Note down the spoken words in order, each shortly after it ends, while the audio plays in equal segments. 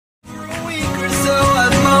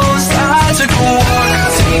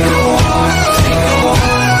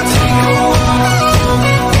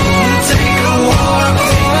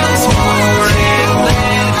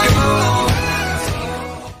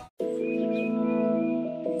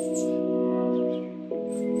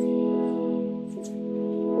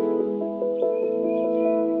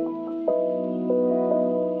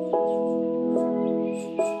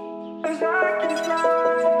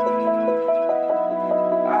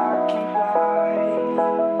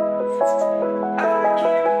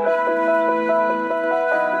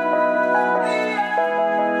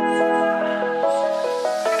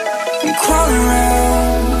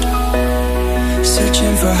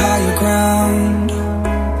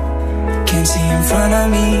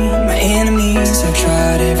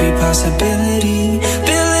possibility,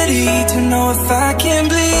 ability to know if I can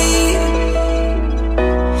bleed.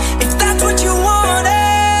 If that's what you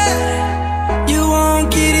wanted, you won't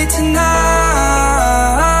get it tonight.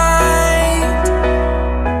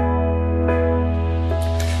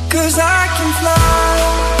 'Cause I can fly,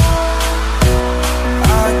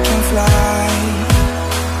 I can fly,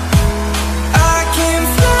 I can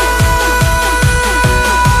fly,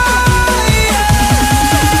 yeah.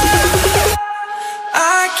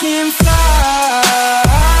 I can fly.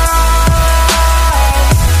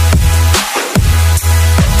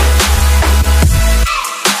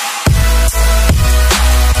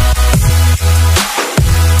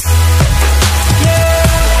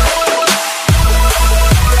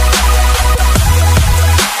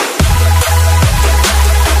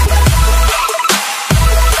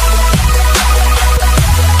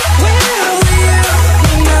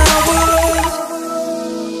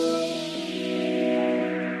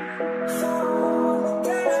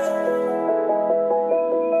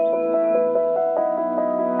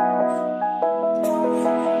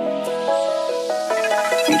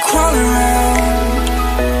 Crawling around,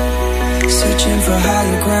 searching for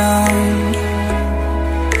higher ground.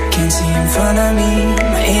 Can't see in front of me,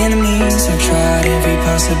 my enemies. I've tried every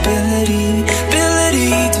possibility,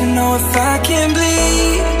 ability to know if I can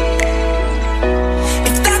bleed.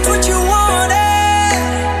 If that's what you wanted,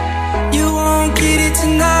 you won't get it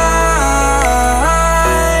tonight.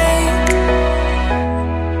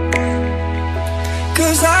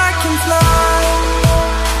 'Cause I can fly,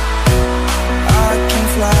 I can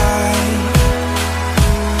fly,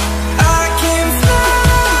 I can fly,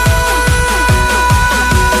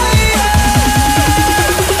 yeah.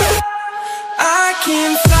 I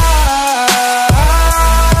can fly.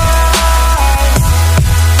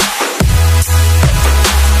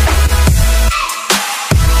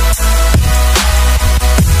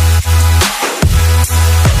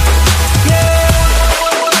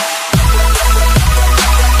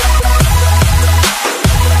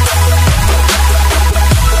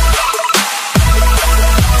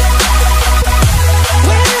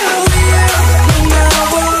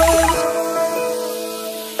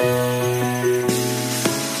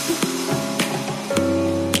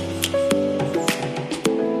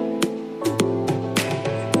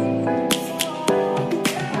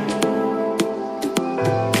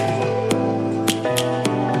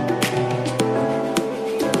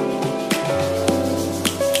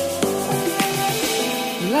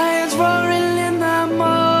 Lions roaring in the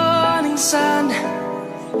morning sun,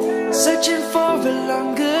 searching for a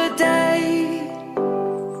longer day.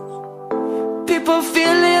 People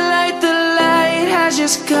feeling like the light has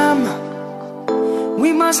just come. We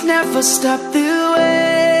must never stop the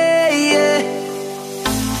way, yeah.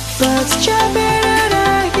 Birds jumping and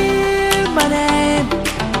I hear my name,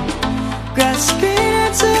 grasping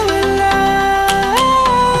into a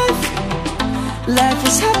life. Life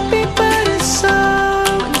is happy but it's so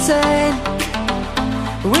insane.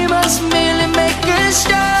 We must merely make a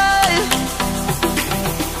start.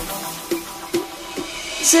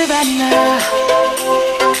 Savannah,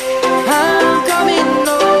 I'm coming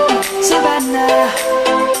home. Savannah,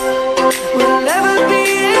 we'll never be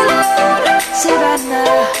alone.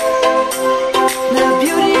 Savannah, the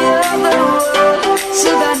beauty of the world.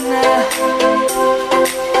 Savannah,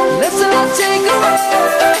 let's all take a walk.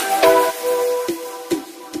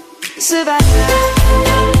 Savannah.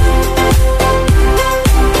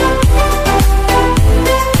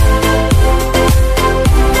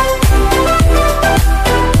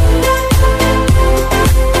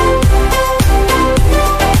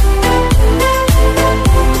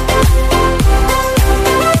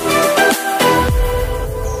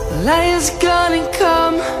 Lion's gonna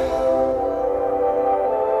come.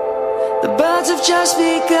 The birds have just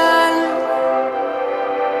begun.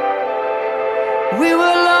 We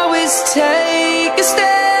will always take a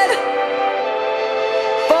stand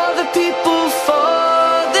for the people, for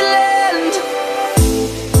the land.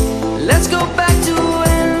 Let's go back to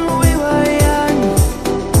when we were young.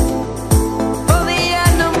 For the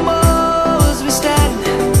animals we stand.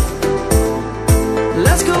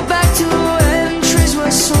 Let's go back to when trees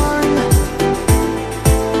were swung.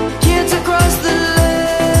 Kids across the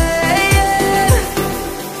land.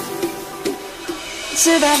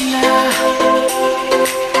 Savannah,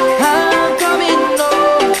 I'm coming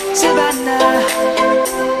home. Savannah,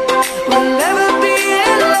 we'll never be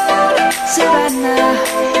alone. Savannah,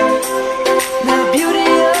 the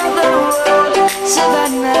beauty of the world.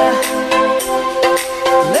 Savannah,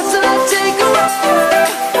 let's all take a walk.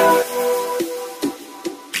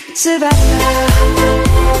 Savannah,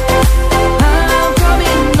 I'm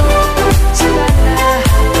coming home. Savannah,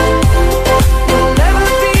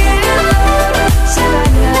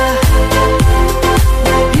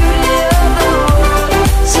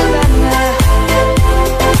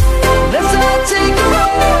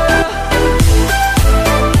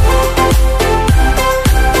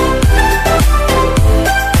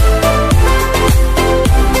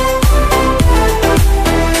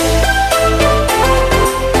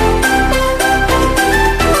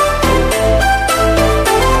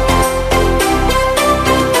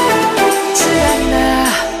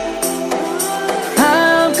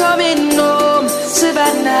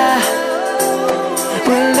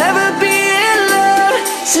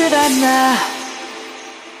 sederhana.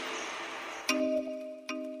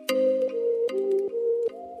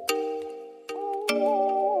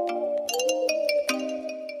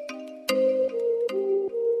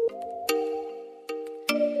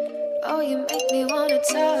 Oh, you make me wanna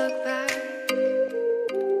talk back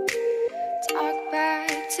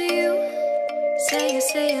to you. Say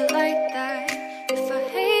it like that. If I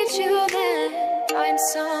hate you, then find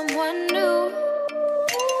someone new.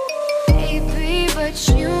 Baby, but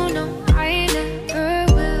you know I never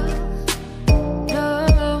will. No,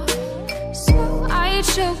 so I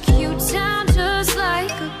choke you down just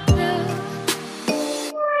like a pill.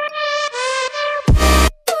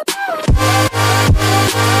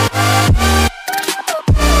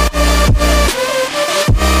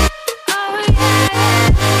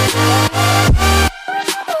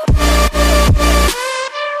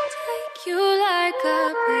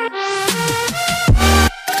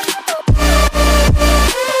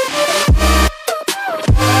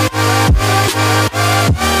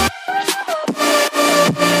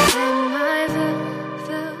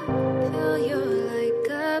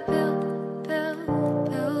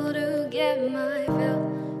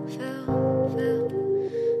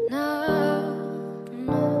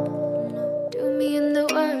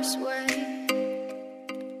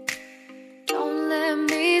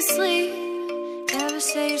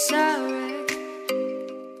 Say sorry.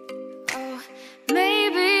 Oh,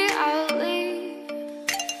 maybe I'll leave.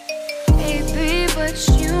 Baby, but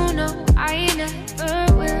you know I never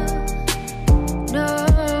will. No,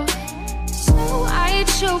 so I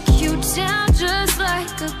choke you down just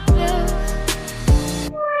like a pill.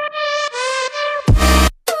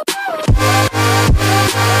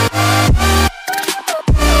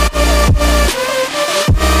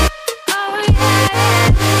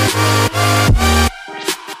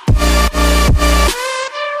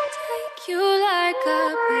 You like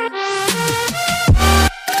a pill.